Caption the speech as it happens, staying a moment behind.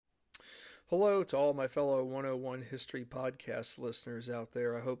Hello to all my fellow 101 History Podcast listeners out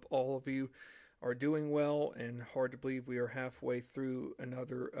there. I hope all of you are doing well, and hard to believe we are halfway through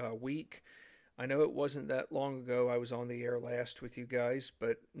another week. I know it wasn't that long ago I was on the air last with you guys,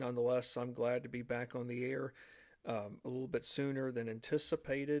 but nonetheless, I'm glad to be back on the air a little bit sooner than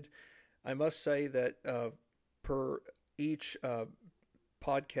anticipated. I must say that per each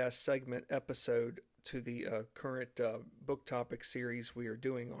podcast segment episode to the current book topic series we are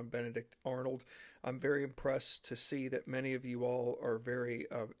doing on Benedict Arnold, I'm very impressed to see that many of you all are very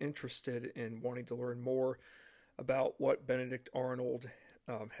interested in wanting to learn more about what Benedict Arnold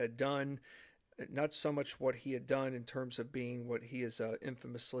had done. Not so much what he had done in terms of being what he is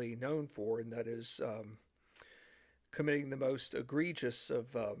infamously known for, and that is committing the most egregious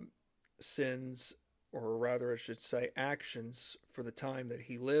of sins, or rather, I should say, actions for the time that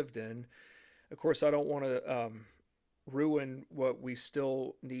he lived in. Of course, I don't want to ruin what we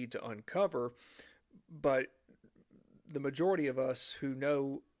still need to uncover, but the majority of us who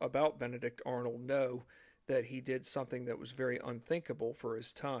know about Benedict Arnold know that he did something that was very unthinkable for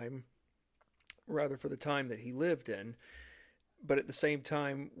his time, rather for the time that he lived in. But at the same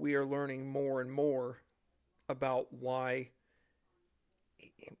time, we are learning more and more about why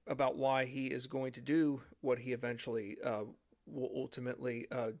he is going to do what he eventually will ultimately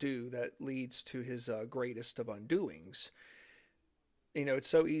do, that leads to his greatest of undoings. You know, it's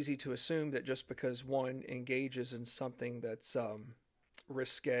so easy to assume that just because one engages in something that's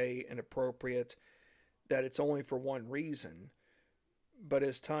risque and appropriate, that it's only for one reason. But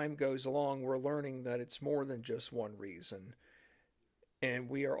as time goes along, we're learning that it's more than just one reason. And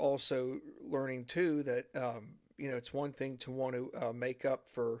we are also learning, too, that, it's one thing to want to make up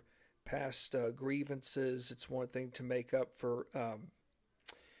for past grievances. It's one thing to make up for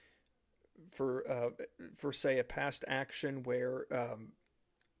say a past action where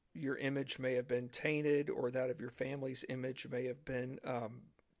your image may have been tainted, or that of your family's image may have been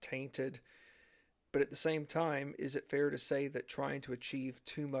tainted. But at the same time, is it fair to say that trying to achieve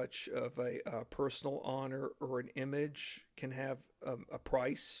too much of a personal honor or an image can have a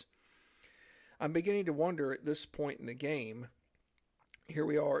price? I'm beginning to wonder at this point in the game. Here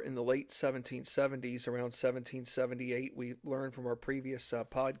we are in the late 1770s, around 1778. We learned from our previous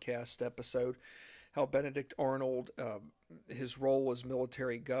podcast episode how Benedict Arnold, his role as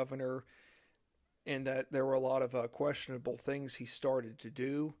military governor, and that there were a lot of questionable things he started to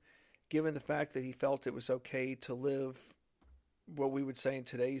do, given the fact that he felt it was okay to live what we would say in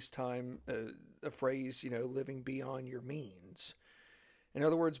today's time, a phrase, living beyond your means. In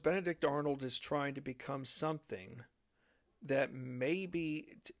other words, Benedict Arnold is trying to become something that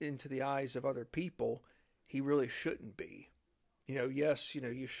maybe into the eyes of other people, he really shouldn't be. Yes,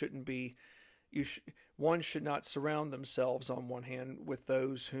 you shouldn't be, one should not surround themselves on one hand with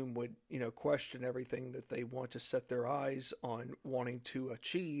those whom would, question everything that they want to set their eyes on wanting to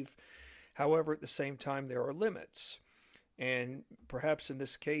achieve. However, at the same time, there are limits. And perhaps in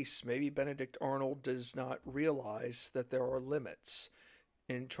this case, maybe Benedict Arnold does not realize that there are limits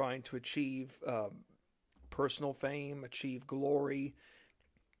in trying to achieve personal fame, achieve glory.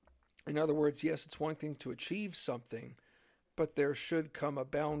 In other words, yes, it's one thing to achieve something, but there should come a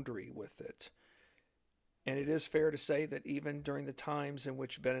boundary with it. And it is fair to say that even during the times in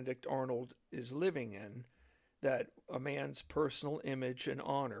which Benedict Arnold is living in, that a man's personal image and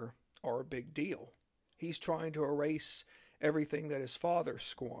honor are a big deal. He's trying to erase everything that his father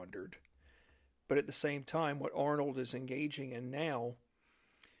squandered. But at the same time, what Arnold is engaging in now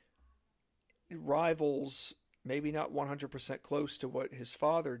rivals, maybe not 100% close to what his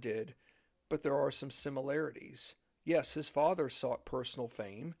father did, but there are some similarities. Yes, his father sought personal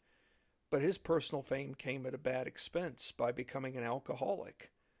fame, but his personal fame came at a bad expense by becoming an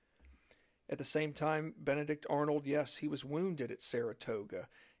alcoholic. At the same time, Benedict Arnold, yes, he was wounded at Saratoga.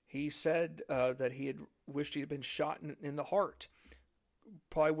 He said that he had wished he had been shot in the heart.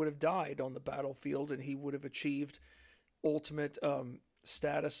 Probably would have died on the battlefield, and he would have achieved ultimate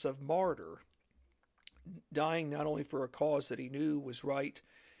status of martyr, dying not only for a cause that he knew was right,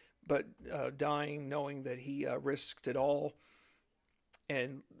 but dying knowing that he risked it all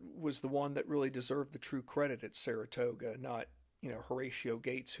and was the one that really deserved the true credit at Saratoga, not Horatio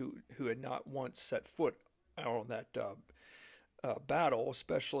Gates, who had not once set foot out on that battle,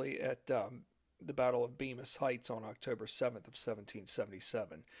 especially at the Battle of Bemis Heights on October 7th of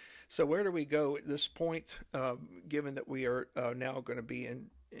 1777. So where do we go at this point, given that we are now going to be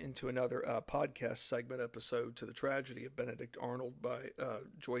into another podcast segment episode to the tragedy of Benedict Arnold by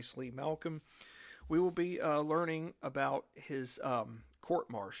Joyce Lee Malcolm? We will be learning about his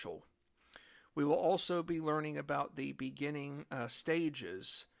court-martial. We will also be learning about the beginning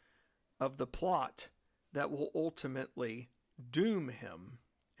stages of the plot that will ultimately doom him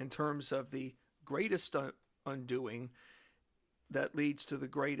in terms of the greatest undoing that leads to the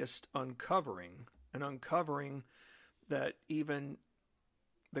greatest uncovering, an uncovering that even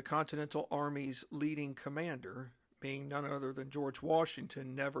the Continental Army's leading commander, being none other than George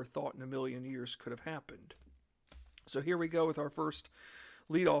Washington, never thought in a million years could have happened. So here we go with our first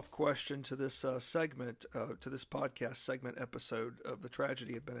leadoff question to this segment, to this podcast segment episode of The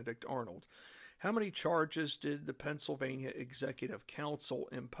Tragedy of Benedict Arnold. How many charges did the Pennsylvania Executive Council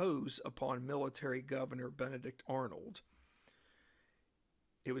impose upon military governor Benedict Arnold?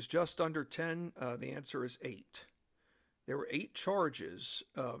 It was just under 10. The answer is 8. There were 8 charges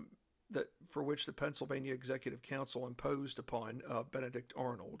for which the Pennsylvania Executive Council imposed upon Benedict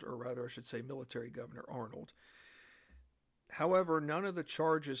Arnold, or rather I should say military governor Arnold. However, none of the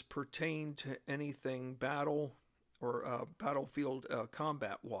charges pertained to anything battle or battlefield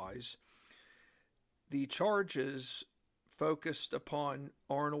combat-wise. The charges focused upon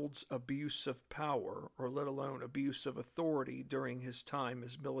Arnold's abuse of power, or let alone abuse of authority during his time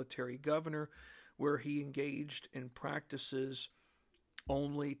as military governor, where he engaged in practices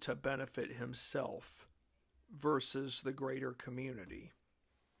only to benefit himself versus the greater community.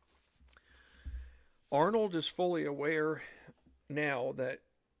 Arnold is fully aware now that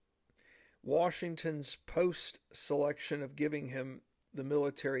Washington's post-selection of giving him the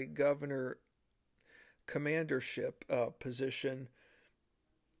military governor commandership position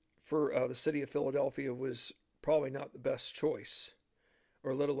for the city of Philadelphia was probably not the best choice,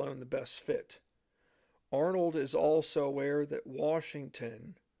 or let alone the best fit. Arnold is also aware that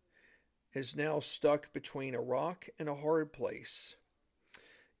Washington is now stuck between a rock and a hard place,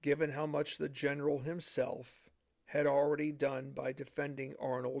 given how much the general himself had already done by defending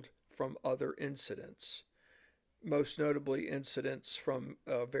Arnold from other incidents, most notably incidents from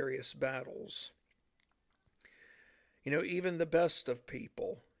various battles. Even the best of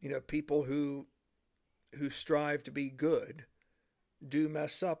people, people who strive to be good, do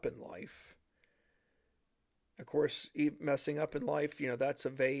mess up in life. Of course, messing up in life, that's a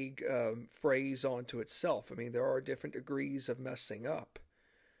vague phrase onto itself. I mean, there are different degrees of messing up.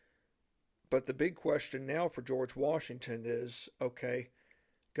 But the big question now for George Washington is, okay,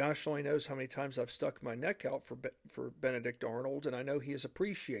 gosh only knows how many times I've stuck my neck out for Benedict Arnold, and I know he has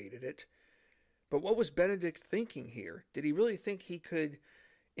appreciated it. But what was Benedict thinking here? Did he really think he could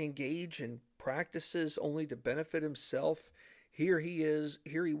engage in practices only to benefit himself? Here he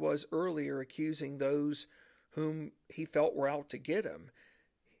was earlier accusing those whom he felt were out to get him.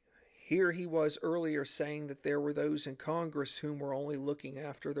 Here he was earlier saying that there were those in Congress whom were only looking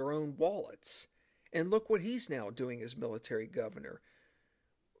after their own wallets. And look what he's now doing as military governor.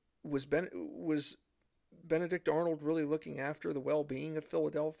 Was Benedict Arnold really looking after the well-being of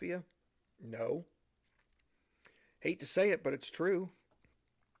Philadelphia? No. Hate to say it, but it's true.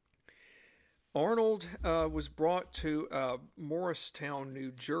 Arnold was brought to Morristown,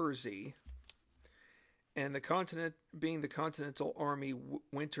 New Jersey, and being the Continental Army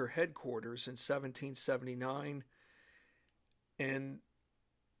winter headquarters in 1779. And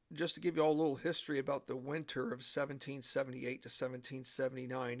just to give you all a little history about the winter of 1778 to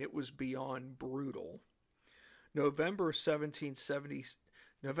 1779, it was beyond brutal. November of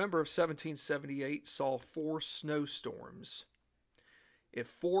 1778 saw 4 snowstorms. If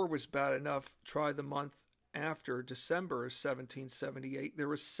 4 was bad enough, try the month after, December of 1778, there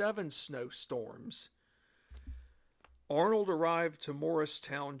were 7 snowstorms. Arnold arrived to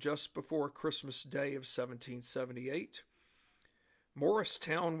Morristown just before Christmas Day of 1778.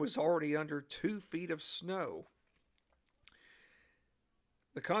 Morristown was already under 2 feet of snow.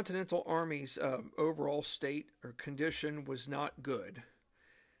 The Continental Army's overall state or condition was not good.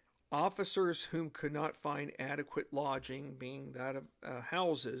 Officers whom could not find adequate lodging, being that of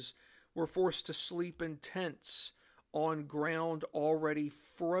houses, were forced to sleep in tents on ground already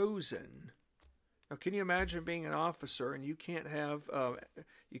frozen. Now, can you imagine being an officer and you can't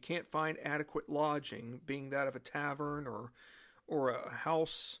find adequate lodging, being that of a tavern or a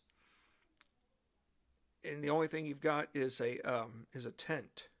house, and the only thing you've got is a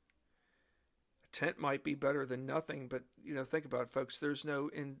tent. A tent might be better than nothing, but think about it, folks. There's no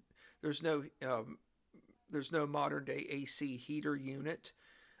modern day AC heater unit.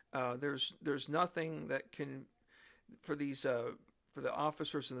 There's nothing that can for the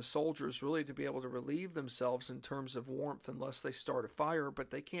officers and the soldiers really to be able to relieve themselves in terms of warmth unless they start a fire,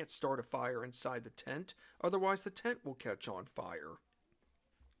 but they can't start a fire inside the tent, otherwise the tent will catch on fire.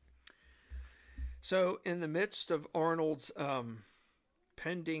 So in the midst of Arnold's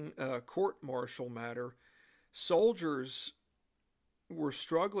pending court-martial matter, soldiers were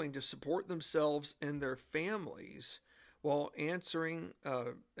struggling to support themselves and their families while answering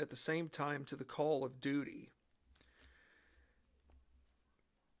at the same time to the call of duty.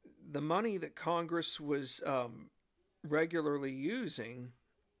 The money that Congress was regularly using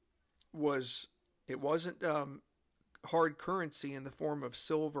wasn't hard currency in the form of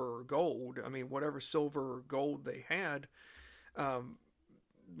silver or gold. I mean, whatever silver or gold they had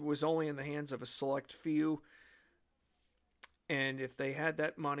was only in the hands of a select few. And if they had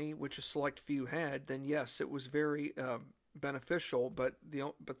that money, which a select few had, then yes, it was very beneficial. But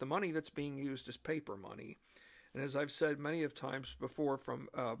the money that's being used is paper money. And as I've said many of times before from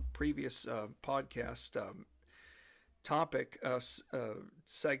previous podcast topic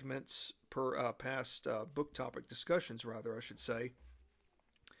segments per past book topic discussions, rather, I should say,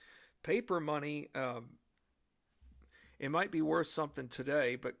 paper money, it might be worth something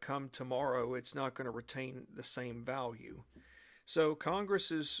today, but come tomorrow, it's not going to retain the same value. So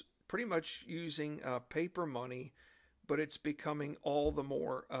Congress is pretty much using paper money, but it's becoming all the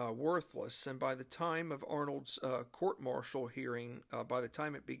more worthless. And by the time of Arnold's court-martial hearing, by the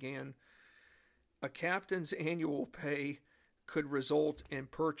time it began, a captain's annual pay could result in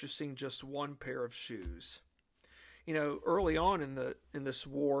purchasing just one pair of shoes. You know, early on in this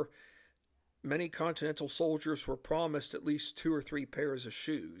war, many Continental soldiers were promised at least 2 or 3 pairs of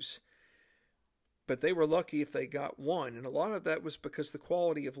shoes. But they were lucky if they got one, and a lot of that was because the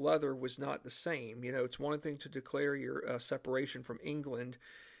quality of leather was not the same. You know, it's one thing to declare your separation from England,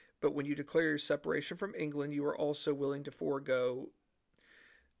 but when you declare your separation from England, you are also willing to forego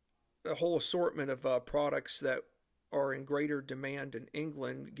a whole assortment of products that are in greater demand in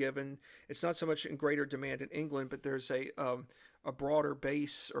England, given it's not so much in greater demand in England, but there's a broader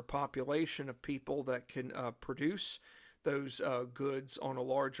base or population of people that can produce those goods on a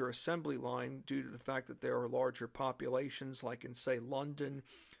larger assembly line due to the fact that there are larger populations like in, say, London,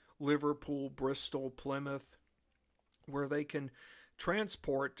 Liverpool, Bristol, Plymouth, where they can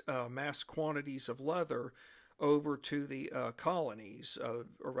transport mass quantities of leather over to the colonies,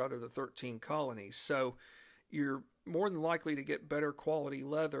 or rather the 13 colonies. So you're more than likely to get better quality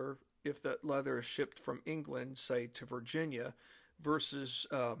leather if that leather is shipped from England, say, to Virginia, versus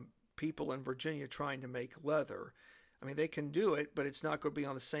people in Virginia trying to make leather. I mean, they can do it, but it's not going to be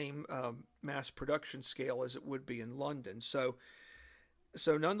on the same mass production scale as it would be in London. So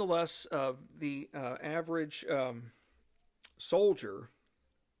nonetheless, the average soldier,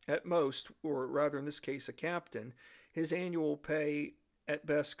 at most, or rather in this case a captain, his annual pay at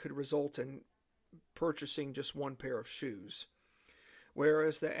best could result in purchasing just one pair of shoes.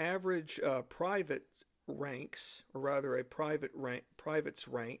 Whereas the average private ranks, or rather a private's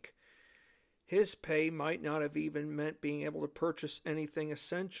rank, his pay might not have even meant being able to purchase anything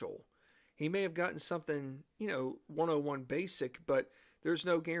essential. He may have gotten something, 101 basic, but there's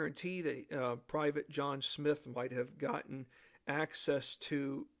no guarantee that Private John Smith might have gotten access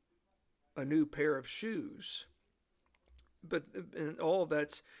to a new pair of shoes. But and all of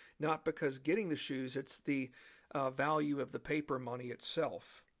that's not because getting the shoes, it's the value of the paper money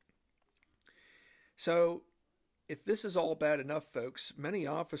itself. So if this is all bad enough, folks, many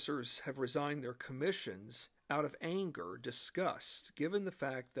officers have resigned their commissions out of anger, disgust, given the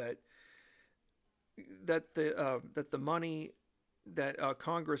fact that the money that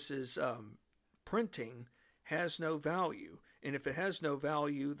Congress is printing has no value, and if it has no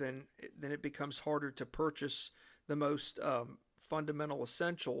value, then it becomes harder to purchase the most fundamental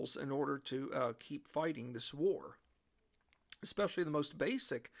essentials in order to keep fighting this war. Especially the most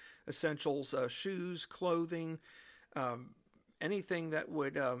basic essentials, shoes, clothing, anything that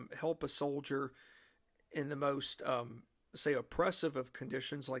would help a soldier in the most, say, oppressive of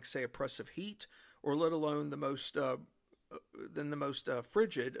conditions, like, say, oppressive heat, or let alone the most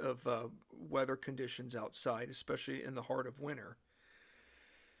frigid of weather conditions outside, especially in the heart of winter.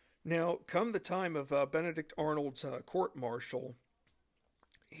 Now, come the time of Benedict Arnold's court-martial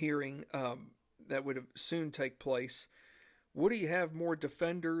hearing that would soon take place, would he have more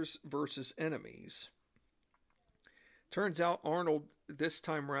defenders versus enemies? Turns out Arnold this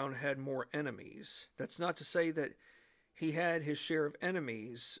time around had more enemies. That's not to say that he had his share of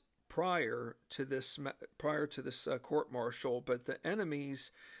enemies prior to this court-martial, but the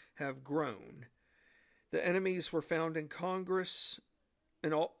enemies have grown. The enemies were found in Congress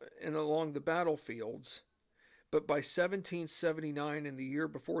and along the battlefields. But by 1779 and the year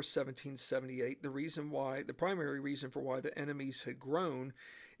before 1778, the primary reason for why the enemies had grown,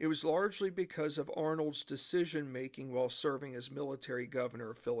 it was largely because of Arnold's decision-making while serving as military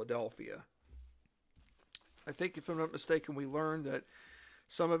governor of Philadelphia. I think, if I'm not mistaken, we learned that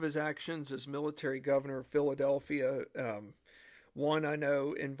some of his actions as military governor of Philadelphia One I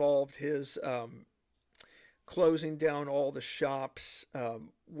know involved his closing down all the shops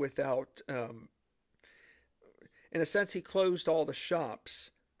without, in a sense, he closed all the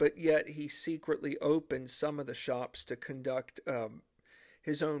shops, but yet he secretly opened some of the shops to conduct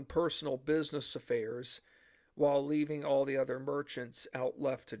his own personal business affairs while leaving all the other merchants out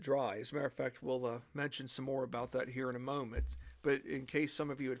left to dry. As a matter of fact, we'll mention some more about that here in a moment. But in case some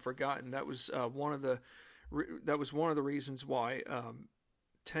of you had forgotten, that was one of the reasons why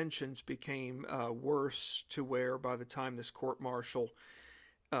tensions became worse, to where by the time this court-martial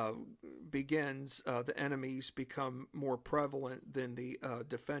begins, the enemies become more prevalent than the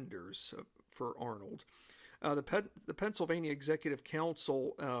defenders for Arnold. The Pennsylvania Executive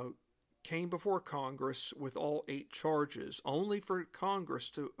Council came before Congress with all 8 charges, only for Congress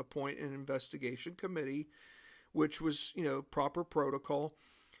to appoint an investigation committee, which was, proper protocol.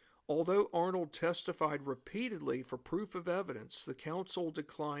 Although Arnold testified repeatedly for proof of evidence, the council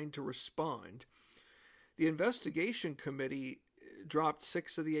declined to respond. The investigation committee dropped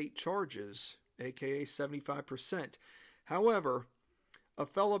 6 of the 8 charges, aka 75%. However, a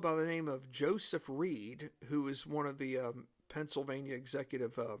fellow by the name of Joseph Reed, who is one of the Pennsylvania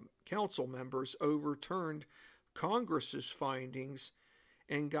Executive Council members, overturned Congress's findings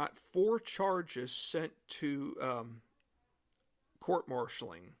and got 4 charges sent to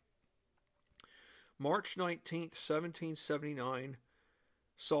court-martialing. March 19th, 1779,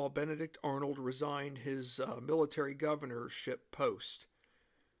 saw Benedict Arnold resign his military governorship post.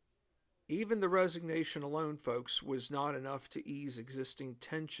 Even the resignation alone, folks, was not enough to ease existing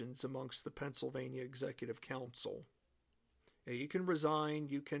tensions amongst the Pennsylvania Executive Council. Now, you can resign,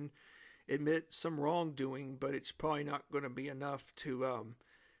 you can admit some wrongdoing, but it's probably not going to be enough to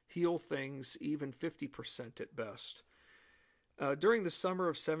heal things, even 50% at best. During the summer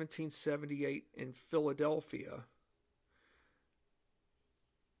of 1778 in Philadelphia,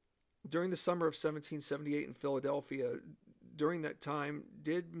 during that time,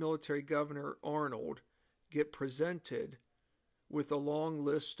 did military governor Arnold get presented with a long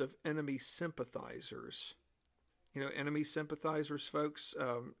list of enemy sympathizers? Enemy sympathizers, folks,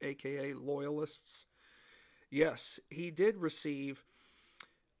 aka loyalists. Yes, he did receive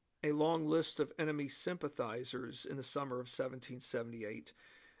a long list of enemy sympathizers in the summer of 1778.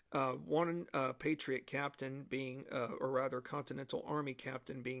 One Patriot captain being, or rather Continental Army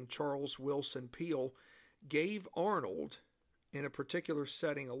captain being Charles Wilson Peel, gave Arnold, in a particular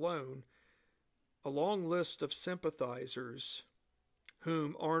setting alone, a long list of sympathizers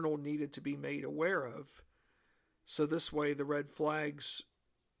whom Arnold needed to be made aware of, so this way the red flags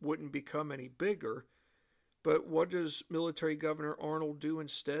wouldn't become any bigger. But what does military governor Arnold do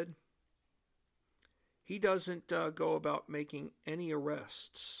instead? He doesn't go about making any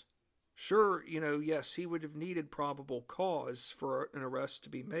arrests. Sure, yes, he would have needed probable cause for an arrest to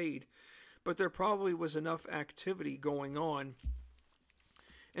be made, but there probably was enough activity going on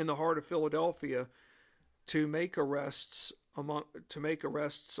in the heart of Philadelphia to make arrests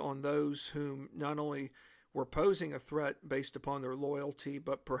on those whom not only were posing a threat based upon their loyalty,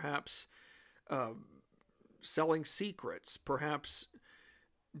 but perhaps selling secrets, perhaps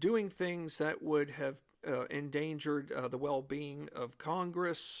doing things that would have endangered the well-being of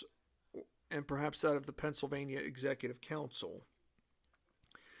Congress and perhaps that of the Pennsylvania Executive Council.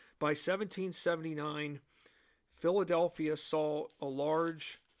 By 1779, Philadelphia saw a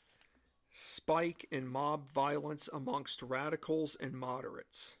large spike in mob violence amongst radicals and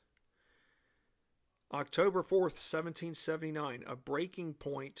moderates. October 4th, 1779, a breaking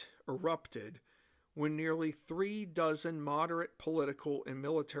point erupted when nearly 36 moderate political and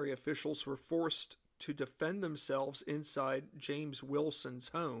military officials were forced to defend themselves inside James Wilson's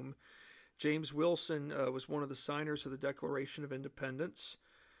home. James Wilson was one of the signers of the Declaration of Independence.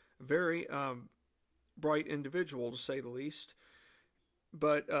 A very bright individual, to say the least.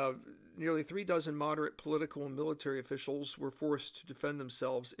 But nearly 36 moderate political and military officials were forced to defend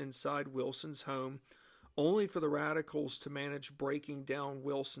themselves inside Wilson's home, only for the radicals to manage breaking down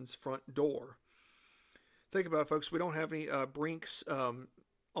Wilson's front door. Think about it, folks. We don't have any Brinks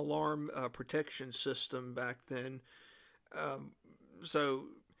alarm protection system back then. So,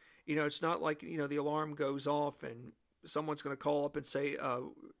 it's not like, the alarm goes off and someone's going to call up and say,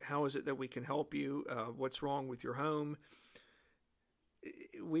 how is it that we can help you? What's wrong with your home?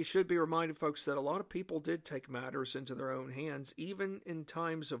 We should be reminded, folks, that a lot of people did take matters into their own hands, even in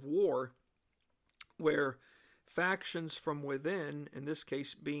times of war, where factions from within, in this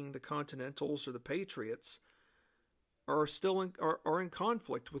case being the Continentals or the Patriots, are still in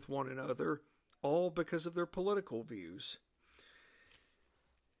conflict with one another, all because of their political views.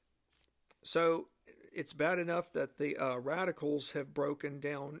 So it's bad enough that the radicals have broken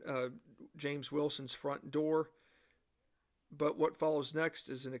down James Wilson's front door, but what follows next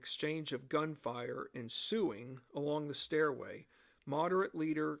is an exchange of gunfire ensuing along the stairway. Moderate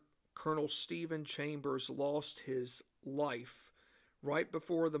leader Colonel Stephen Chambers lost his life right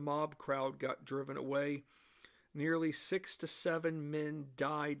before the mob crowd got driven away. Nearly 6 to 7 men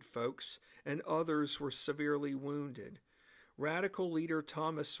died, folks, and others were severely wounded. Radical leader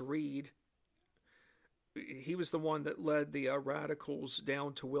Thomas Reed, he was the one that led the radicals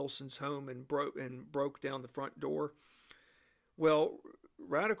down to Wilson's home and broke down the front door. Well,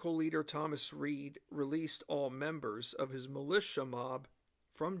 radical leader Thomas Reed released all members of his militia mob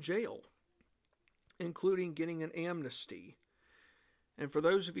from jail, including getting an amnesty. And for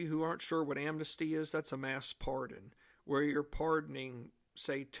those of you who aren't sure what amnesty is, that's a mass pardon, where you're pardoning,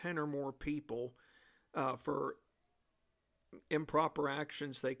 say, 10 or more people for improper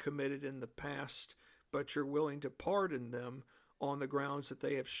actions they committed in the past, but you're willing to pardon them on the grounds that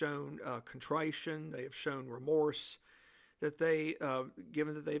they have shown contrition, they have shown remorse, that they,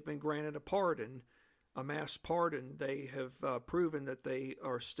 given that they've been granted a pardon, a mass pardon, they have proven that they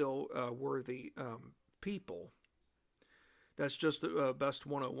are still worthy people. That's just the best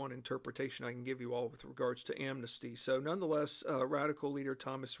 101 interpretation I can give you all with regards to amnesty. So nonetheless, radical leader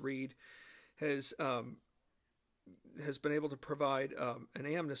Thomas Reed has been able to provide an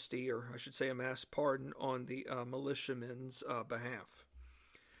amnesty, or I should say a mass pardon, on the militiamen's behalf.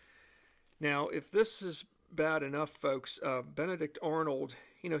 Now, if this is bad enough, folks, Benedict Arnold,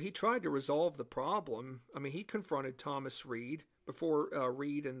 he tried to resolve the problem. I mean, he confronted Thomas Reed before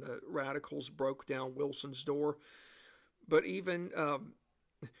Reed and the radicals broke down Wilson's door. But even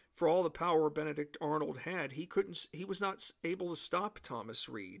for all the power Benedict Arnold had, he was not able to stop Thomas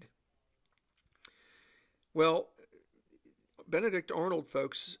Reed. Well, Benedict Arnold,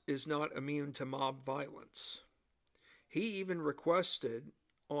 folks, is not immune to mob violence. He even requested,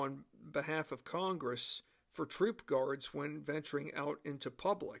 on behalf of Congress, for troop guards when venturing out into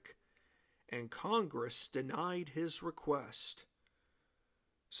public, and Congress denied his request.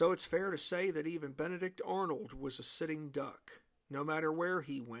 So it's fair to say that even Benedict Arnold was a sitting duck. No matter where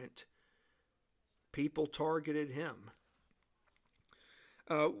he went, people targeted him.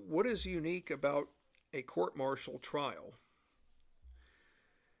 What is unique about a court-martial trial?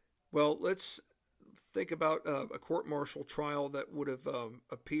 Well, let's think about a court-martial trial that would have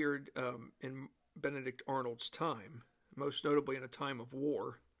appeared in Benedict Arnold's time, most notably in a time of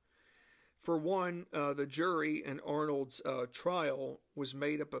war. For one, the jury in Arnold's trial was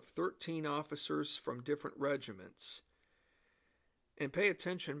made up of 13 officers from different regiments. And pay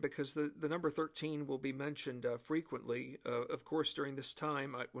attention, because the number 13 will be mentioned frequently. Of course, during this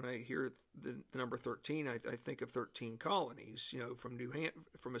time, when I hear the number 13, I think of 13 colonies,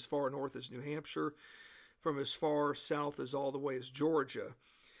 from as far north as New Hampshire, from as far south as all the way as Georgia.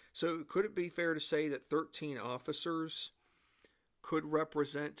 So could it be fair to say that 13 officers could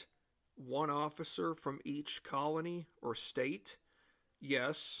represent one officer from each colony or state?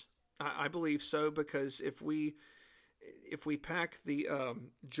 Yes, I believe so, because if we pack the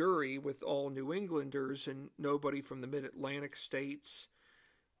jury with all New Englanders and nobody from the mid-Atlantic states,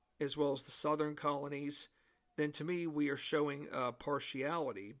 as well as the southern colonies, then to me we are showing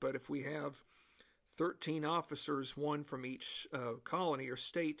partiality. But if we have 13 officers, one from each colony or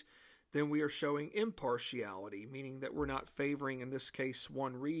state, then we are showing impartiality, meaning that we're not favoring, in this case,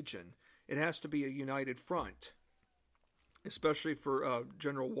 one region. It has to be a united front, especially for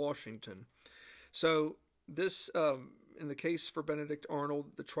General Washington. So this, in the case for Benedict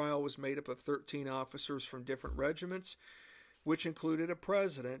Arnold, the trial was made up of 13 officers from different regiments, which included a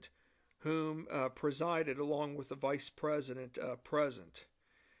president whom presided along with the vice president present.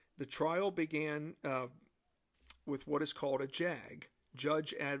 The trial began with what is called a JAG,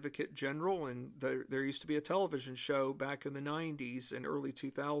 Judge Advocate General, and there used to be a television show back in the 90s and early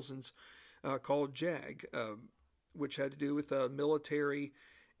 2000s called JAG, which had to do with military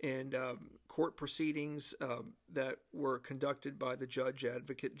and court proceedings that were conducted by the Judge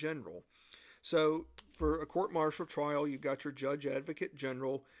Advocate General. So for a court-martial trial, you've got your Judge Advocate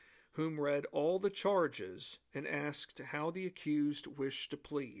General, whom read all the charges and asked how the accused wished to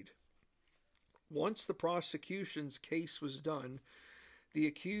plead. Once the prosecution's case was done, the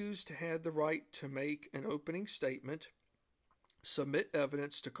accused had the right to make an opening statement, submit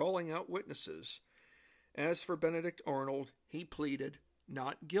evidence to calling out witnesses. As for Benedict Arnold, he pleaded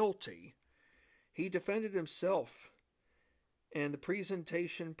not guilty. He defended himself, and the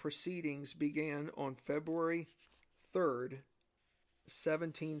presentation proceedings began on February 3rd,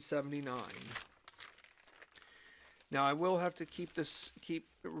 1779. Now I will have to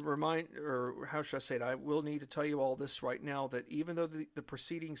or how should I say it? I will need to tell you all this right now, that even though the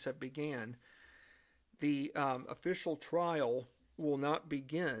proceedings have began, the official trial will not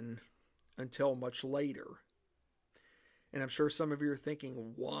begin until much later. And I'm sure some of you are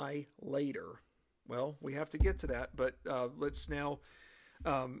thinking, why later? Well, we have to get to that, but let's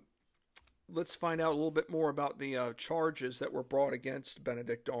find out a little bit more about the charges that were brought against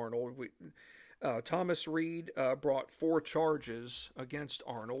Benedict Arnold. Thomas Reed brought 4 charges against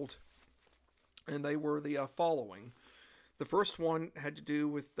Arnold, and they were the following. The first one had to do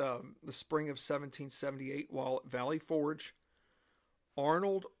with the spring of 1778 while at Valley Forge.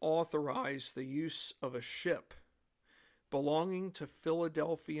 Arnold authorized the use of a ship belonging to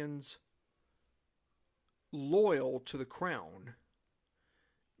Philadelphians loyal to the crown,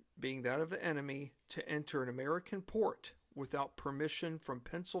 being that of the enemy, to enter an American port without permission from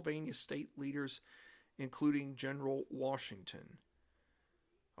Pennsylvania state leaders, including General Washington.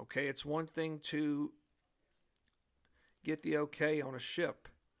 Okay, it's one thing to get the okay on a ship,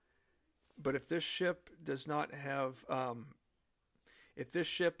 but if this ship does not have, if this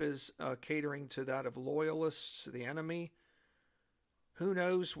ship is catering to that of loyalists, the enemy, who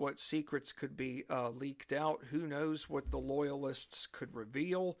knows what secrets could be leaked out? Who knows what the loyalists could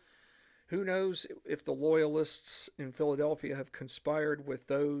reveal? Who knows if the loyalists in Philadelphia have conspired with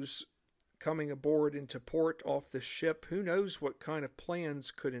those coming aboard into port off the ship? Who knows what kind of plans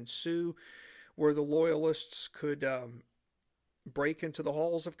could ensue where the loyalists could break into the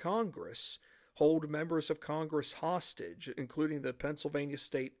halls of Congress, hold members of Congress hostage, including the Pennsylvania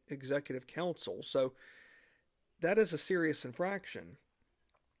State Executive Council. So that is a serious infraction.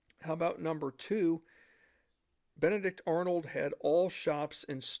 How about number 2? Benedict Arnold had all shops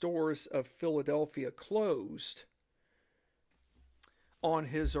and stores of Philadelphia closed on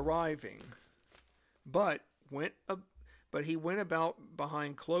his arriving, but he went about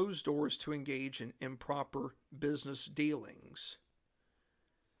behind closed doors to engage in improper business dealings.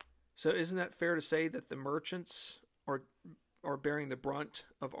 So isn't that fair to say that the merchants are bearing the brunt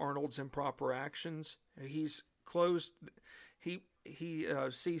of Arnold's improper actions? He's closed. He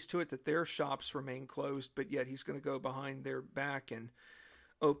sees to it that their shops remain closed, but yet he's going to go behind their back and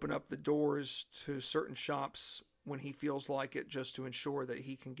open up the doors to certain shops when he feels like it, just to ensure that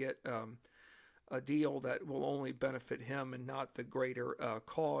he can get a deal that will only benefit him and not the greater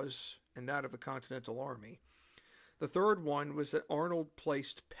cause, and that of the Continental Army. The third one was that Arnold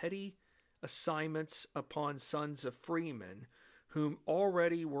placed petty assignments upon sons of freemen whom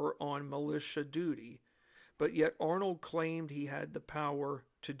already were on militia duty, but yet Arnold claimed he had the power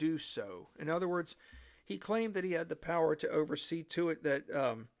to do so. In other words, he claimed that he had the power to oversee to it that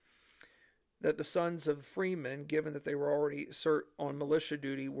the sons of freemen, given that they were already on militia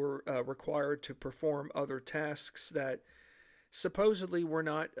duty, were required to perform other tasks that supposedly were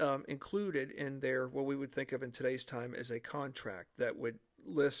not included in their, what we would think of in today's time as a contract that would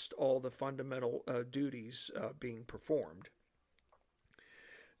list all the fundamental duties being performed.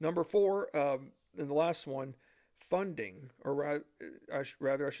 Number 4, and the last one, funding, or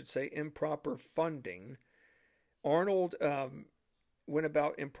rather I should say improper funding. Arnold went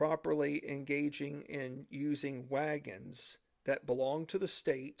about improperly engaging in using wagons that belonged to the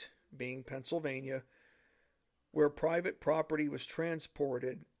state, being Pennsylvania, where private property was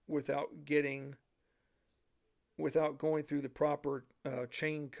transported without going through the proper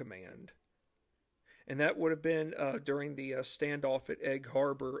chain command. And that would have been during the standoff at Egg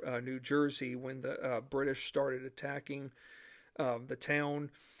Harbor, New Jersey, when the British started attacking the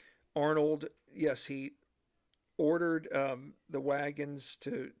town. Arnold, yes, he ordered the wagons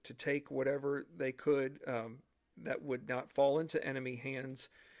to take whatever they could that would not fall into enemy hands,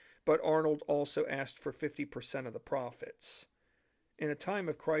 but Arnold also asked for 50% of the profits. In a time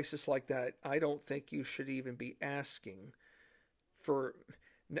of crisis like that, I don't think you should even be asking for...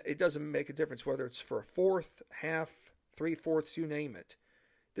 It doesn't make a difference whether it's for a fourth, half, 3/4, you name it.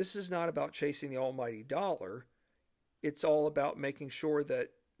 This is not about chasing the almighty dollar. It's all about making sure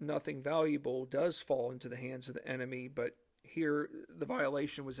that nothing valuable does fall into the hands of the enemy, but here the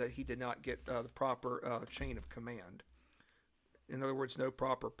violation was that he did not get the proper chain of command. In other words, no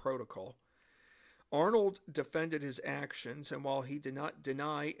proper protocol. Arnold defended his actions, and while he did not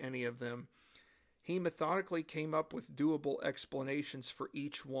deny any of them, he methodically came up with doable explanations for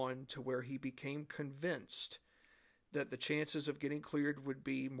each one, to where he became convinced that the chances of getting cleared would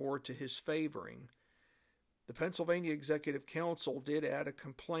be more to his favoring. The Pennsylvania Executive Council did add a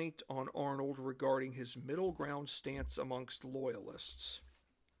complaint on Arnold regarding his middle ground stance amongst loyalists,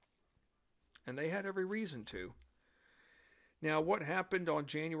 and they had every reason to. Now, what happened on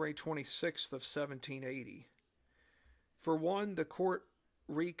January 26th of 1780? For one, the court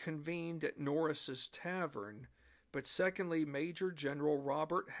reconvened at Norris's Tavern, but secondly, Major General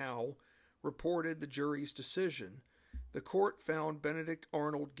Robert Howe reported the jury's decision. The court found Benedict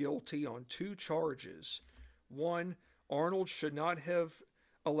Arnold guilty on two charges. One, Arnold should not have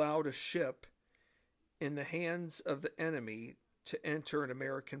allowed a ship in the hands of the enemy to enter an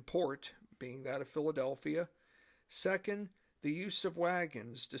American port, being that of Philadelphia. Second, the use of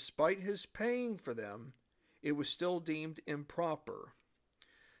wagons, despite his paying for them, it was still deemed improper.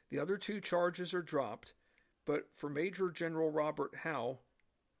 The other two charges are dropped, but for Major General Robert Howe,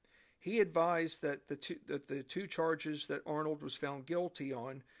 he advised that the two charges that Arnold was found guilty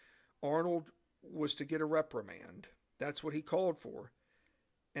on, Arnold was to get a reprimand. That's what he called for.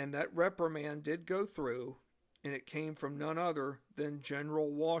 And that reprimand did go through, and it came from none other than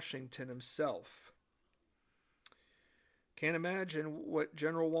General Washington himself. Can't imagine what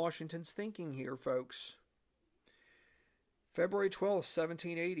General Washington's thinking here, folks. February 12,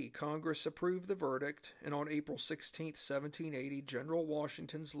 1780, Congress approved the verdict, and on April 16, 1780, General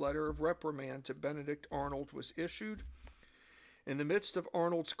Washington's letter of reprimand to Benedict Arnold was issued. In the midst of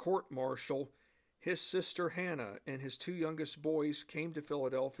Arnold's court-martial, his sister Hannah and his two youngest boys came to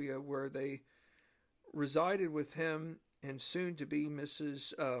Philadelphia, where they resided with him and soon to be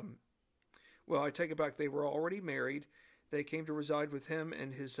Mrs. I take it back, they were already married. They came to reside with him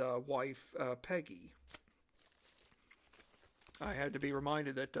and his wife, Peggy. I had to be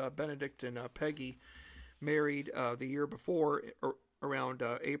reminded that Benedict and Peggy married the year before, around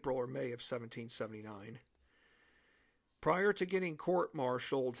April or May of 1779. Prior to getting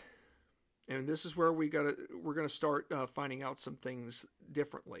court-martialed, and this is where we're going to start finding out some things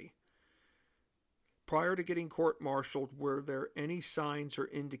differently. Prior to getting court-martialed, were there any signs or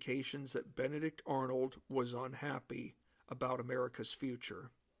indications that Benedict Arnold was unhappy about America's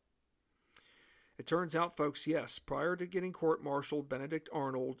future? It turns out, folks, yes, prior to getting court-martialed, Benedict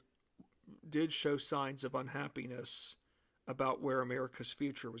Arnold did show signs of unhappiness about where America's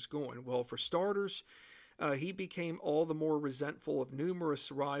future was going. Well, for starters, he became all the more resentful of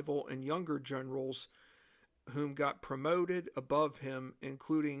numerous rival and younger generals whom got promoted above him,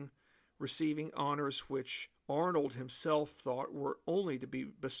 including receiving honors which Arnold himself thought were only to be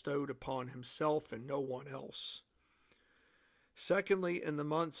bestowed upon himself and no one else. Secondly, in the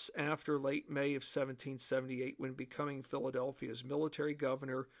months after late May of 1778, when becoming Philadelphia's military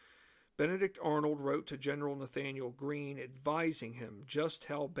governor, Benedict Arnold wrote to General Nathanael Greene advising him just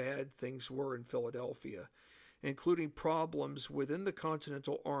how bad things were in Philadelphia, including problems within the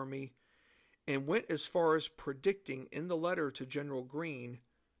Continental Army, and went as far as predicting in the letter to General Greene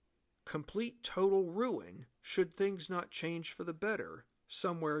complete total ruin should things not change for the better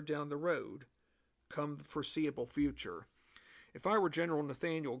somewhere down the road, come the foreseeable future. If I were General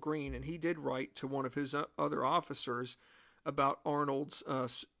Nathanael Greene, and he did write to one of his other officers about Arnold's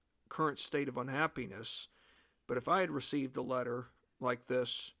current state of unhappiness, but if I had received a letter like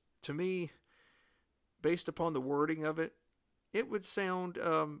this, to me, based upon the wording of it, it would sound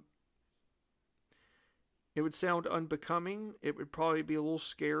unbecoming. It would probably be a little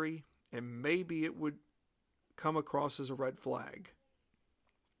scary, and maybe it would come across as a red flag.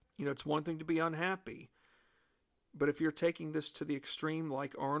 You know, it's one thing to be unhappy, but if you're taking this to the extreme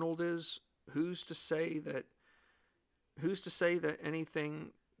like Arnold is, who's to say that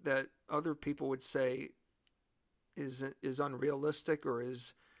anything that other people would say is unrealistic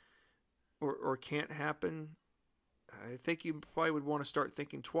or can't happen? I think you probably would want to start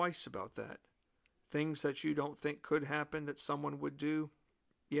thinking twice about that. Things that you don't think could happen that someone would do,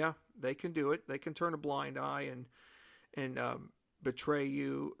 yeah, they can do it. They can turn a blind eye and betray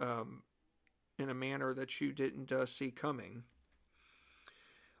you in a manner that you didn't see coming.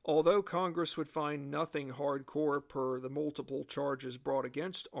 Although Congress would find nothing hardcore per the multiple charges brought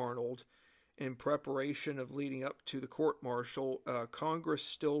against Arnold in preparation of leading up to the court-martial, Congress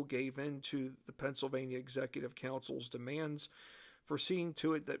still gave in to the Pennsylvania Executive Council's demands for seeing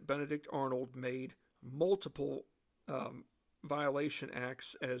to it that Benedict Arnold made multiple violation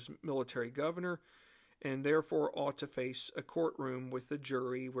acts as military governor, and therefore ought to face a courtroom with the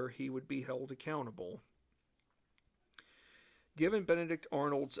jury where he would be held accountable. Given Benedict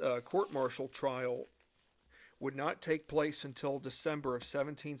Arnold's court-martial trial would not take place until December of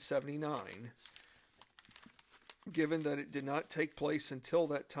 1779, given that it did not take place until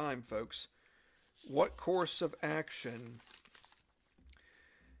that time, folks, what course of action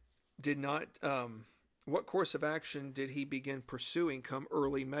did he begin pursuing come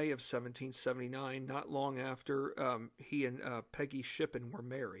early May of 1779, not long after he and Peggy Shippen were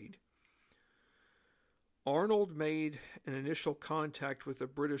married? Arnold made an initial contact with a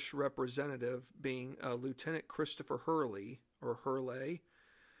British representative, being Lieutenant Christopher Hurley, or Hurley,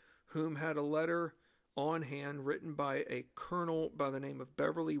 whom had a letter on hand written by a colonel by the name of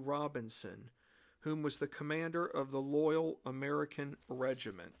Beverly Robinson, whom was the commander of the Loyal American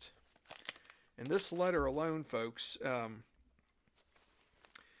Regiment. And this letter alone, folks,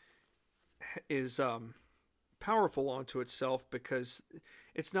 is powerful onto itself, because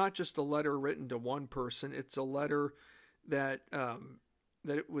it's not just a letter written to one person. It's a letter that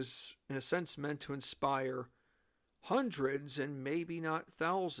that it was, in a sense, meant to inspire hundreds and maybe not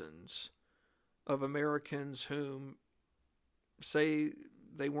thousands of Americans whom say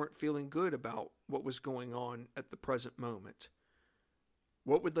they weren't feeling good about what was going on at the present moment.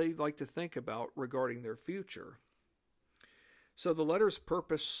 What would they like to think about regarding their future? So the letter's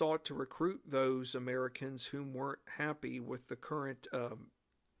purpose sought to recruit those Americans whom weren't happy with the current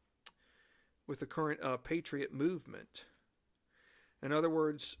patriot movement. In other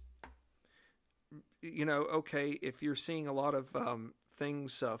words, you know, okay, if you're seeing a lot of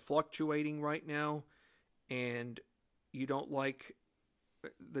things fluctuating right now, and you don't like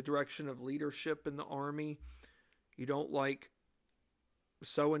the direction of leadership in the Army, you don't like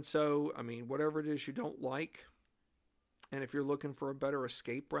so-and-so, I mean, whatever it is you don't like, and if you're looking for a better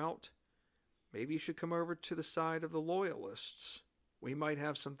escape route, maybe you should come over to the side of the Loyalists. We might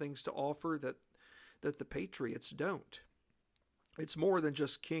have some things to offer that the Patriots don't. It's more than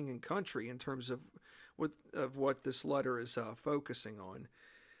just king and country in terms of what this letter is focusing on.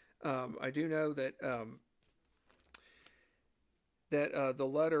 I do know that the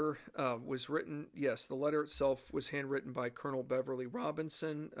letter was written. Yes, the letter itself was handwritten by Colonel Beverly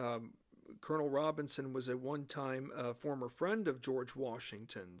Robinson. Colonel Robinson was a one-time former friend of George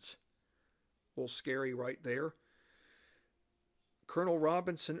Washington's. A little scary right there. Colonel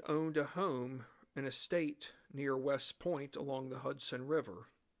Robinson owned a home, an estate near West Point along the Hudson River.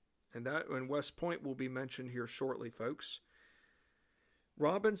 And West Point will be mentioned here shortly, folks.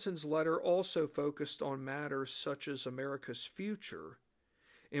 Robinson's letter also focused on matters such as America's future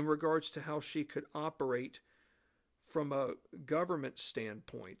in regards to how she could operate from a government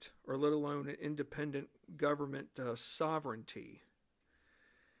standpoint, or let alone an independent government sovereignty.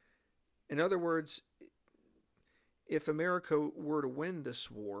 In other words, if America were to win this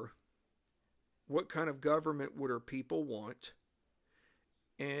war, what kind of government would her people want?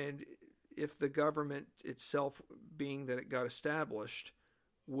 And if the government itself, being that it got established,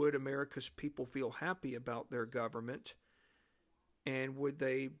 would America's people feel happy about their government? And would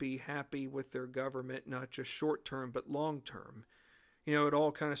they be happy with their government, not just short term, but long term? You know, it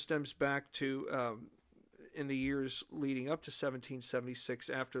all kind of stems back to in the years leading up to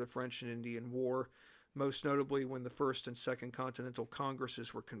 1776, after the French and Indian War, most notably when the First and Second Continental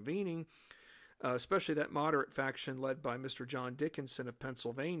Congresses were convening, especially that moderate faction led by Mr. John Dickinson of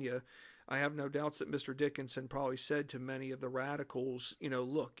Pennsylvania. I have no doubts that Mr. Dickinson probably said to many of the radicals, you know,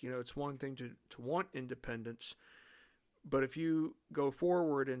 look, you know, it's one thing to want independence, but if you go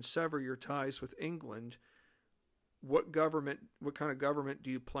forward and sever your ties with England, what kind of government do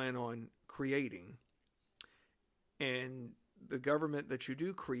you plan on creating? And the government that you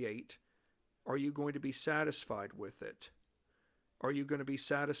do create, are you going to be satisfied with it? Are you going to be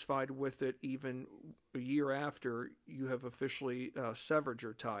satisfied with it even a year after you have officially severed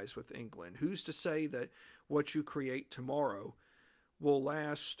your ties with England? Who's to say that what you create tomorrow will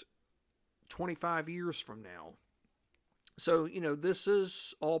last 25 years from now? So, you know, this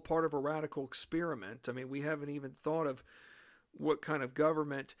is all part of a radical experiment. I mean, we haven't even thought of what kind of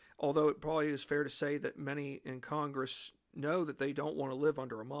government, although it probably is fair to say that many in Congress know that they don't want to live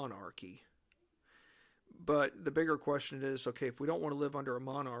under a monarchy. But the bigger question is, okay, if we don't want to live under a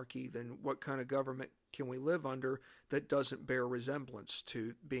monarchy, then what kind of government can we live under that doesn't bear resemblance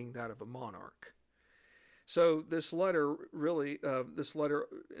to being that of a monarch? So this letter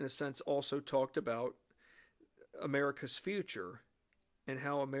in a sense also talked about America's future and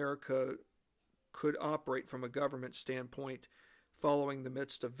how America could operate from a government standpoint following the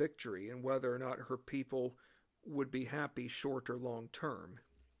midst of victory, and whether or not her people would be happy short or long term.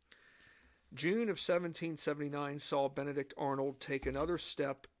 June of 1779 saw Benedict Arnold take another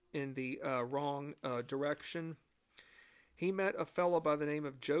step in the wrong direction. He met a fellow by the name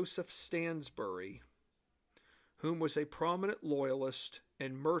of Joseph Stansbury, whom was a prominent loyalist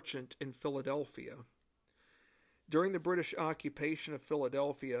and merchant in Philadelphia. During the British occupation of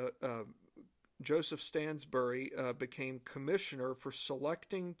Philadelphia, Joseph Stansbury became commissioner for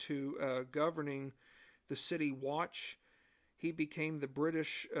selecting to governing the city watch. He became the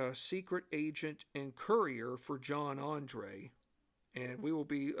British secret agent and courier for John Andre. And we will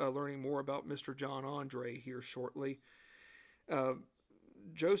be learning more about Mr. John Andre here shortly. Uh,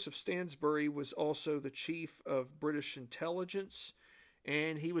 Joseph Stansbury was also the chief of British intelligence,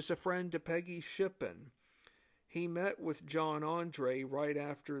 and he was a friend to Peggy Shippen. He met with John Andre right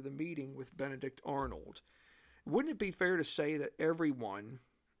after the meeting with Benedict Arnold. Wouldn't it be fair to say that everyone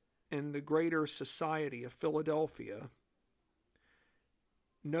in the greater society of Philadelphia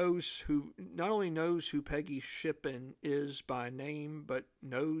knows who, not only knows who Peggy Shippen is by name, but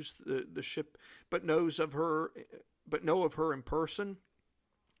knows the ship, but knows of her, but know of her in person?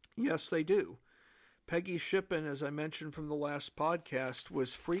 Yes, they do. Peggy Shippen, as I mentioned from the last podcast,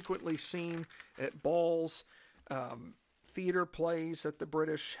 was frequently seen at balls, theater plays that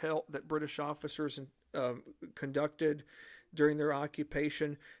British officers conducted during their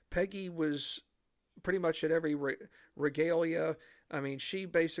occupation. Peggy was pretty much at every regalia. I mean, she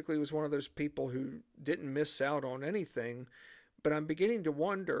basically was one of those people who didn't miss out on anything. But I'm beginning to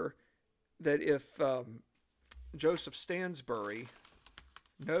wonder that if Joseph Stansbury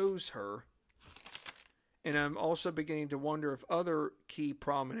knows her, and I'm also beginning to wonder if other key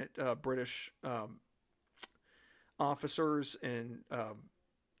prominent British officers and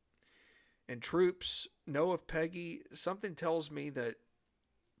troops know of Peggy. Something tells me that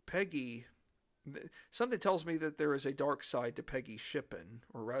there is a dark side to Peggy Shippen,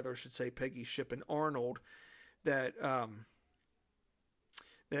 or rather I should say Peggy Shippen Arnold, that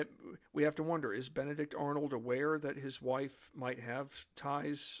that we have to wonder, is Benedict Arnold aware that his wife might have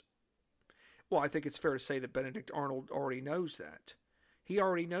ties? Well, I think it's fair to say that Benedict Arnold already knows that. He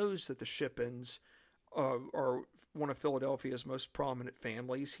already knows that the Shippens are one of Philadelphia's most prominent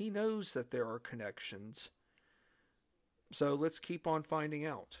families. He knows that there are connections. So let's keep on finding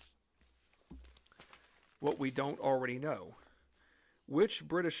out what we don't already know. Which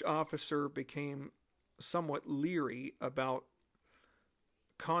British officer became somewhat leery about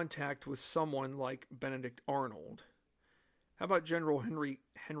contact with someone like Benedict Arnold? How about General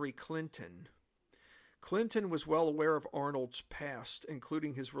Henry Clinton? Clinton was well aware of Arnold's past,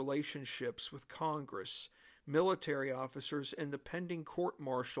 including his relationships with Congress, military officers, and the pending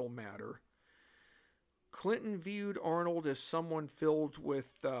court-martial matter. Clinton viewed Arnold as someone filled with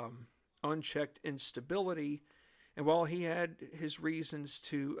unchecked instability, and while he had his reasons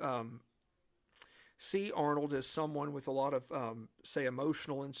to see Arnold as someone with a lot of, say,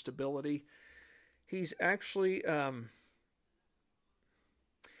 emotional instability, he's not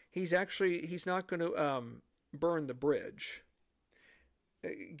going to burn the bridge.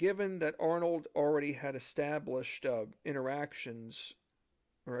 Given that Arnold already had established interactions,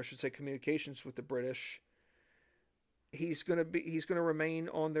 or I should say communications with the British, he's going to remain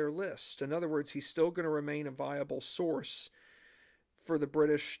on their list. In other words, he's still going to remain a viable source for the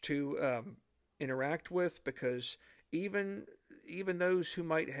British to interact with, because even those who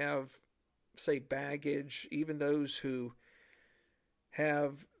might have, say, baggage, even those who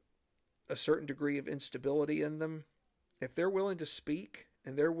have a certain degree of instability in them, if they're willing to speak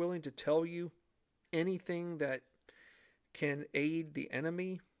and they're willing to tell you anything that can aid the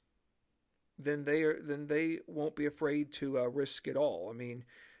enemy, then they won't be afraid to risk it all. I mean,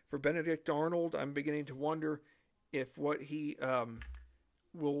 for Benedict Arnold, I'm beginning to wonder if what he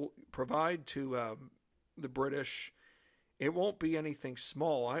will provide to the British, it won't be anything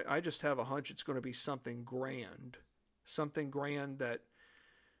small. I just have a hunch it's going to be something grand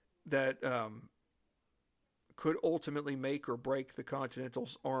that could ultimately make or break the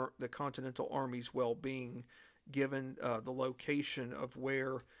Continental Army's well-being, given the location of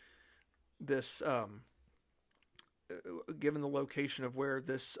where this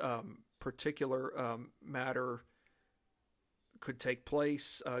particular matter could take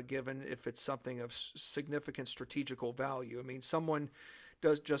place, given if it's something of significant strategical value. I mean, someone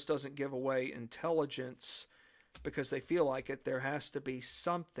doesn't give away intelligence because they feel like it. There has to be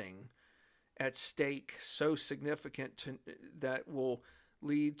something at stake so significant that will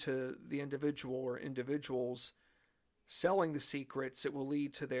lead to the individual or individuals selling the secrets. It will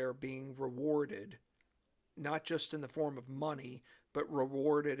lead to their being rewarded, not just in the form of money, but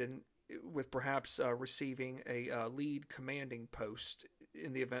rewarded with perhaps receiving a lead commanding post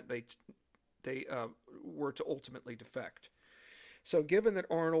in the event they were to ultimately defect. So given that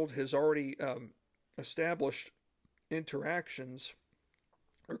Arnold has already established interactions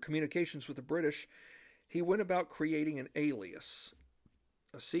or communications with the British, he went about creating an alias,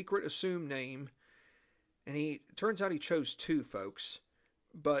 a secret assumed name, and turns out he chose two, folks,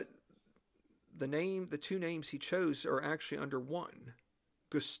 but the two names he chose are actually under one: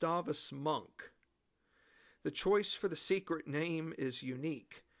 Gustavus Monk. The choice for the secret name is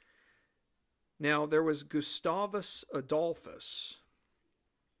unique. Now, there was Gustavus Adolphus,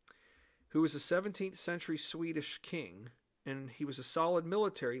 who was a 17th century Swedish king, and he was a solid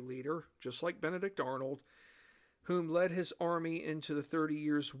military leader, just like Benedict Arnold, whom led his army into the 30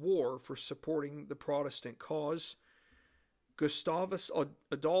 Years' War for supporting the Protestant cause. Gustavus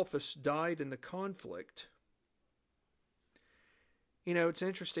Adolphus died in the conflict. You know, it's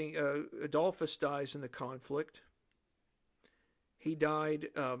interesting. Adolphus dies in the conflict. He died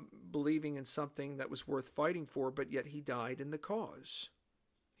believing in something that was worth fighting for, but yet he died in the cause.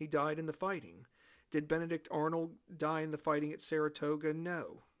 He died in the fighting. Did Benedict Arnold die in the fighting at Saratoga?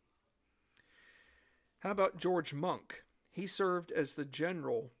 No. How about George Monk? He served as the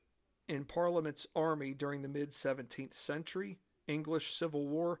general in Parliament's army during the mid-17th century English Civil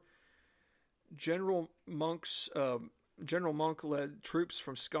War. General Monk led troops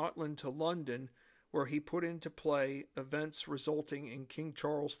from Scotland to London, where he put into play events resulting in King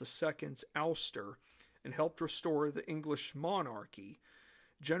Charles II's ouster and helped restore the English monarchy.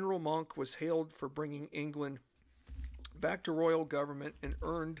 General Monk was hailed for bringing England back to royal government and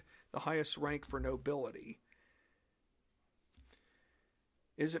earned the highest rank for nobility.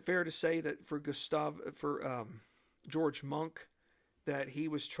 Is it fair to say that for George Monk, that he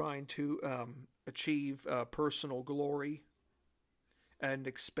was trying to achieve personal glory at an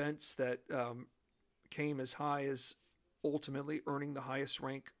expense that came as high as ultimately earning the highest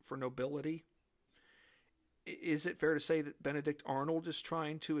rank for nobility? Is it fair to say that Benedict Arnold is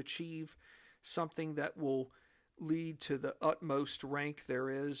trying to achieve something that will lead to the utmost rank there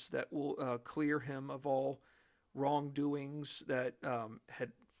is, that will clear him of all wrongdoings that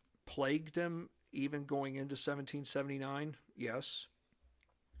had plagued him even going into 1779? Yes.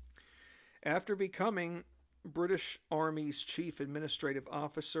 After becoming British Army's chief administrative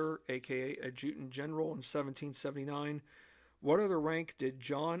officer, aka adjutant general, in 1779, what other rank did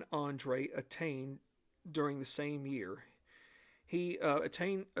John Andre attain during the same year? He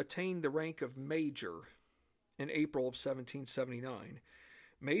attained the rank of major in April of 1779.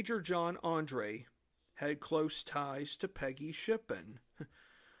 Major John Andre had close ties to Peggy Shippen,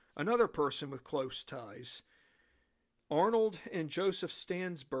 another person with close ties. Arnold and Joseph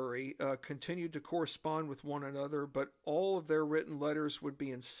Stansbury continued to correspond with one another, but all of their written letters would be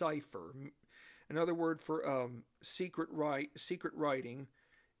in cipher. Another word for secret writing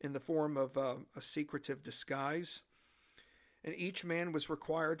in the form of a secretive disguise. And each man was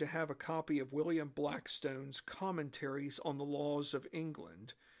required to have a copy of William Blackstone's Commentaries on the Laws of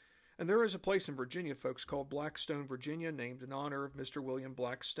England. And there is a place in Virginia, folks, called Blackstone, Virginia, named in honor of Mr. William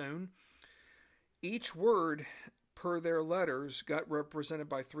Blackstone. Each word per their letters got represented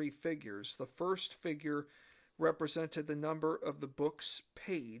by 3 figures. The first figure represented the number of the book's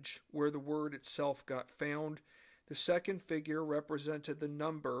page where the word itself got found. The second figure represented the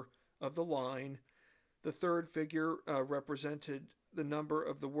number of the line. The third figure represented the number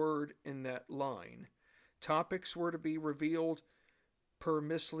of the word in that line. Topics were to be revealed per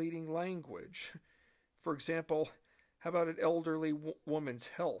misleading language. For example, how about an elderly woman's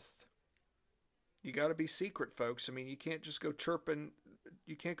health? You got to be secret, folks. I mean, you can't just go chirping.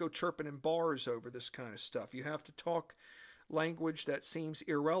 You can't go chirping in bars over this kind of stuff. You have to talk language that seems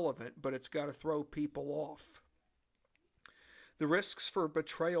irrelevant, but it's got to throw people off. The risks for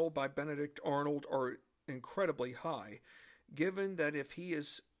betrayal by Benedict Arnold are incredibly high, given that if he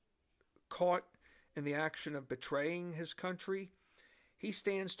is caught in the action of betraying his country, he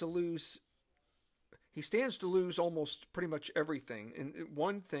stands to lose almost pretty much everything. And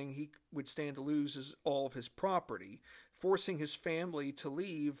one thing he would stand to lose is all of his property, forcing his family to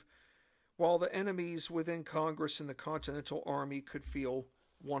leave, while the enemies within Congress and the Continental Army could feel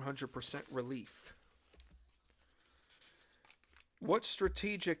 100% relief. What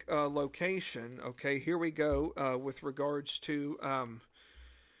strategic location? Okay, here we go with regards to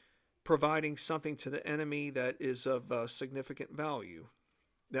providing something to the enemy that is of significant value,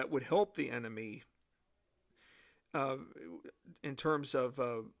 that would help the enemy in terms of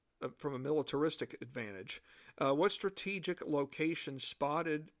from a militaristic advantage. What strategic location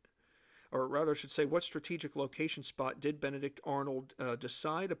spotted, or rather I should say, what strategic location spot did Benedict Arnold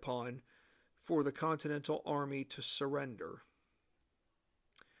decide upon for the Continental Army to surrender?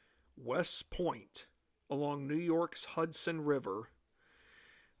 West Point, along New York's Hudson River.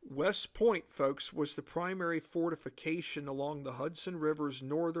 West Point, folks, was the primary fortification along the Hudson River's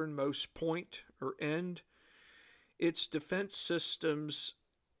northernmost point or end. Its defense systems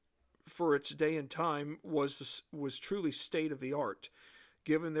for its day and time was truly state-of-the-art,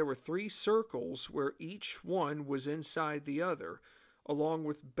 given there were 3 circles where each one was inside the other, along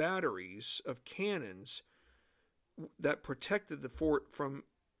with batteries of cannons that protected the fort from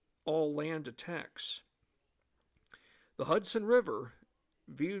all land attacks. The Hudson River,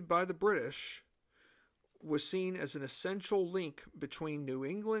 viewed by the British, was seen as an essential link between New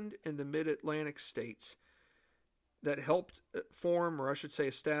England and the mid-Atlantic states that helped form, or I should say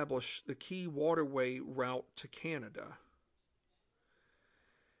establish, the key waterway route to Canada.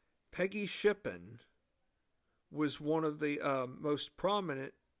 Peggy Shippen was one of the most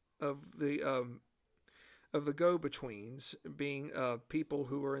prominent of the go-betweens, being people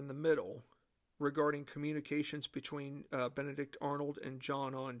who were in the middle regarding communications between Benedict Arnold and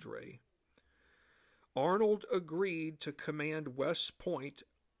John Andre. Arnold agreed to command West Point,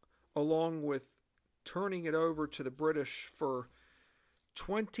 along with turning it over to the British for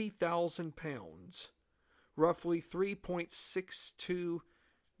 £20,000, roughly 3.62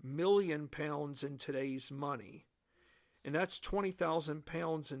 million pounds in today's money. And that's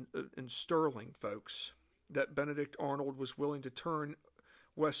 £20,000 in sterling, folks, that Benedict Arnold was willing to turn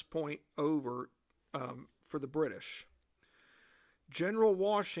West Point over for the British. General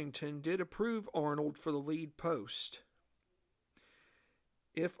Washington did approve Arnold for the lead post.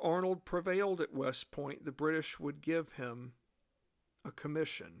 If Arnold prevailed at West Point, the British would give him a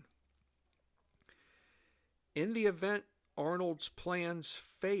commission. In the event Arnold's plans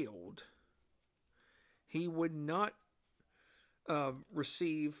failed, he would not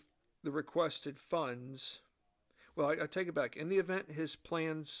receive the requested funds. Well, I take it back. In the event his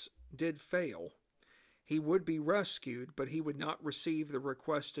plans did fail, he would be rescued, but he would not receive the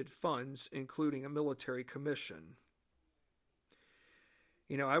requested funds, including a military commission.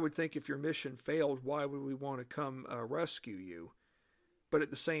 You know, I would think if your mission failed, why would we want to come rescue you? But at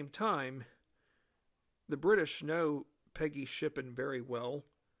the same time, the British know Peggy Shippen very well.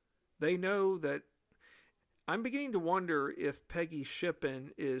 They know that. I'm beginning to wonder if Peggy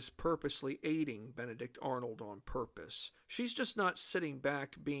Shippen is purposely aiding Benedict Arnold on purpose. She's just not sitting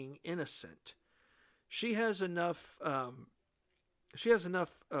back being innocent. She has enough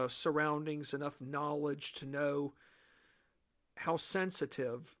surroundings, enough knowledge to know how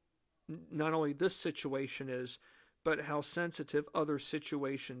sensitive not only this situation is, but how sensitive other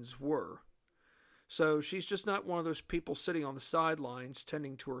situations were. So she's just not one of those people sitting on the sidelines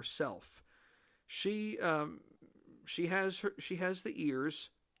tending to herself. She has the ears,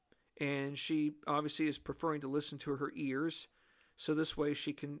 and she obviously is preferring to listen to her ears, so this way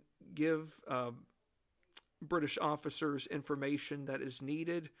she can give British officers information that is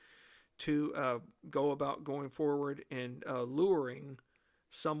needed to go about going forward and luring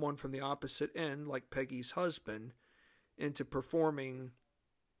someone from the opposite end, like Peggy's husband, into performing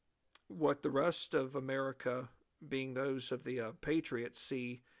what the rest of America, being those of the Patriots,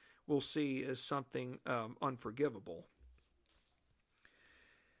 will see as something unforgivable.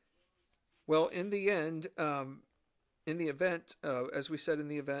 Well, in the end, as we said, in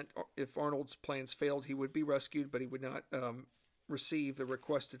the event, if Arnold's plans failed, he would be rescued, but he would not receive the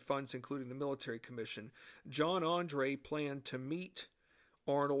requested funds, including the military commission. John Andre planned to meet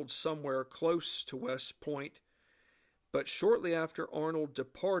Arnold somewhere close to West Point, but shortly after Arnold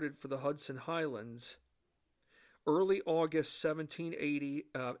departed for the Hudson Highlands, early August 1780,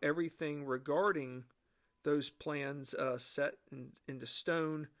 everything regarding those plans set into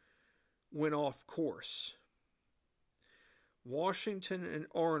stone went off course. Washington and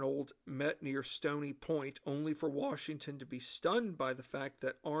Arnold met near Stony Point, only for Washington to be stunned by the fact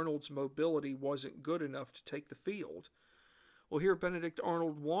that Arnold's mobility wasn't good enough to take the field. Well, here Benedict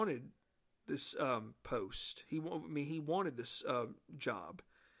Arnold wanted this post. He wanted this job.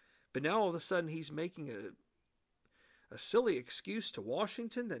 But now all of a sudden he's making a silly excuse to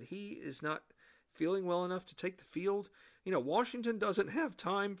Washington that he is not feeling well enough to take the field. You know, Washington doesn't have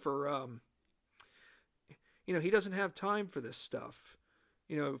time for he doesn't have time for this stuff.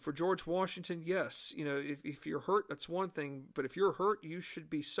 You know, for George Washington, yes, you know, if you're hurt, that's one thing. But if you're hurt, you should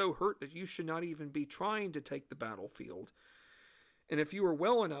be so hurt that you should not even be trying to take the battlefield. And if you are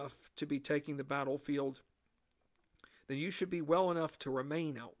well enough to be taking the battlefield, then you should be well enough to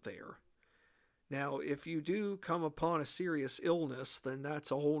remain out there. Now, if you do come upon a serious illness, then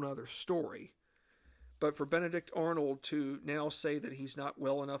that's a whole other story. But for Benedict Arnold to now say that he's not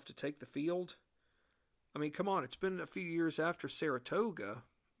well enough to take the field, I mean, come on, it's been a few years after Saratoga.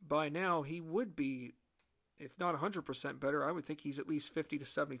 By now, he would be, if not 100% better, I would think he's at least 50 to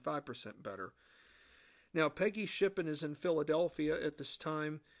 75% better. Now, Peggy Shippen is in Philadelphia at this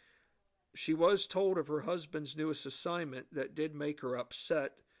time. She was told of her husband's newest assignment that did make her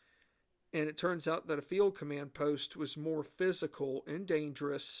upset, and it turns out that a field command post was more physical and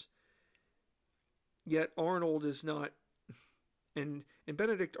dangerous, yet Arnold is not, in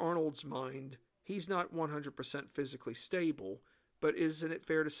Benedict Arnold's mind, he's not 100% physically stable, but isn't it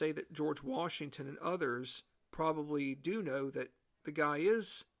fair to say that George Washington and others probably do know that the guy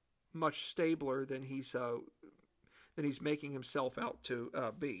is much stabler than he's making himself out to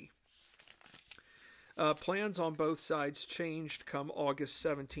be. Plans on both sides changed come August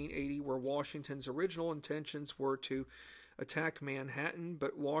 1780, where Washington's original intentions were to attack Manhattan,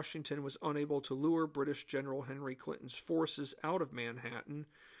 but Washington was unable to lure British General Henry Clinton's forces out of Manhattan.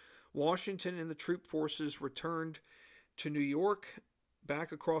 Washington and the troop forces returned to New York,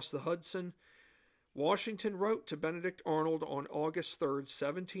 back across the Hudson. Washington wrote to Benedict Arnold on August 3rd,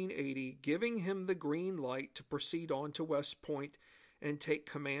 1780, giving him the green light to proceed on to West Point and take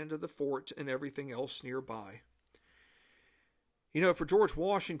command of the fort and everything else nearby. You know, for George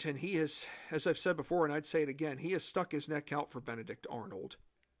Washington, he has, as I've said before, and I'd say it again, he has stuck his neck out for Benedict Arnold.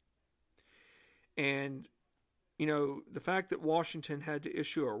 And, you know, the fact that Washington had to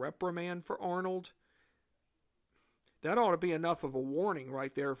issue a reprimand for Arnold, that ought to be enough of a warning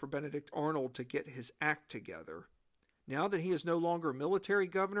right there for Benedict Arnold to get his act together. Now that he is no longer military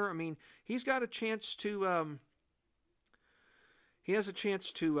governor, I mean, he's got a chance to, he has a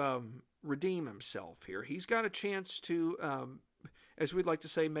chance to redeem himself here. He's got a chance to, as we'd like to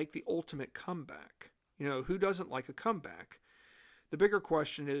say, make the ultimate comeback. You know, who doesn't like a comeback? The bigger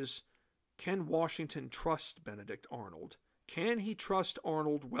question is, can Washington trust Benedict Arnold? Can he trust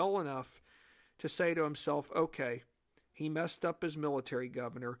Arnold well enough to say to himself, okay, he messed up as military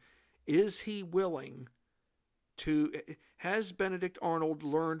governor. Is he willing to, has Benedict Arnold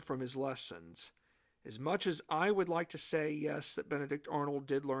learned from his lessons? As much as I would like to say, yes, that Benedict Arnold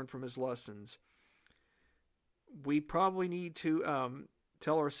did learn from his lessons, we probably need to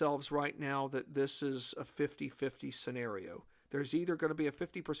tell ourselves right now that this is a 50-50 scenario. There's either going to be a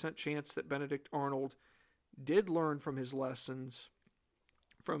 50% chance that Benedict Arnold did learn from his lessons,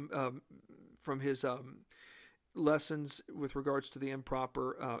 from his lessons with regards to the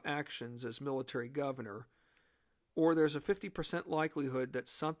improper actions as military governor, or there's a 50% likelihood that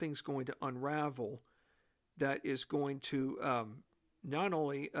something's going to unravel that is going to not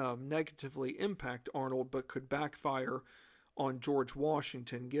only negatively impact Arnold, but could backfire on George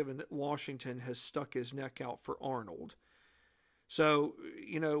Washington, given that Washington has stuck his neck out for Arnold. So,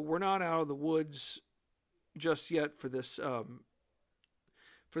 you know, we're not out of the woods just yet for this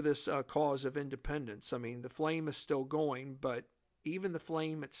cause of independence. I mean, the flame is still going, but even the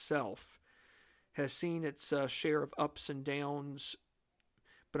flame itself has seen its share of ups and downs.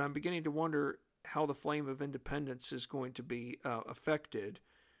 But I'm beginning to wonder how the flame of independence is going to be affected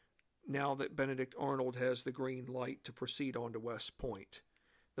now that Benedict Arnold has the green light to proceed on to West Point.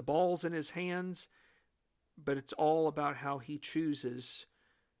 The ball's in his hands, but it's all about how he chooses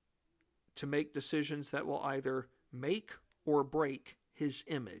to make decisions that will either make or break his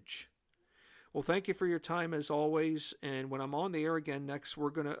image. Well, thank you for your time as always. And when I'm on the air again next, we're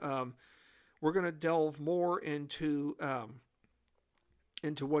gonna delve more into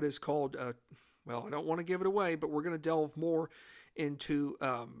what is called well, I don't want to give it away, but we're going to delve more into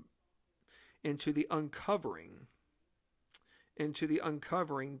the uncovering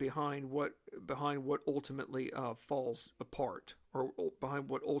behind what ultimately falls apart, or behind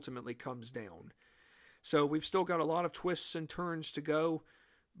what ultimately comes down. So we've still got a lot of twists and turns to go,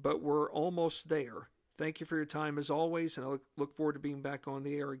 but we're almost there. Thank you for your time as always, and I look forward to being back on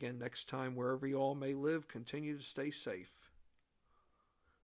the air again next time. Wherever you all may live, continue to stay safe.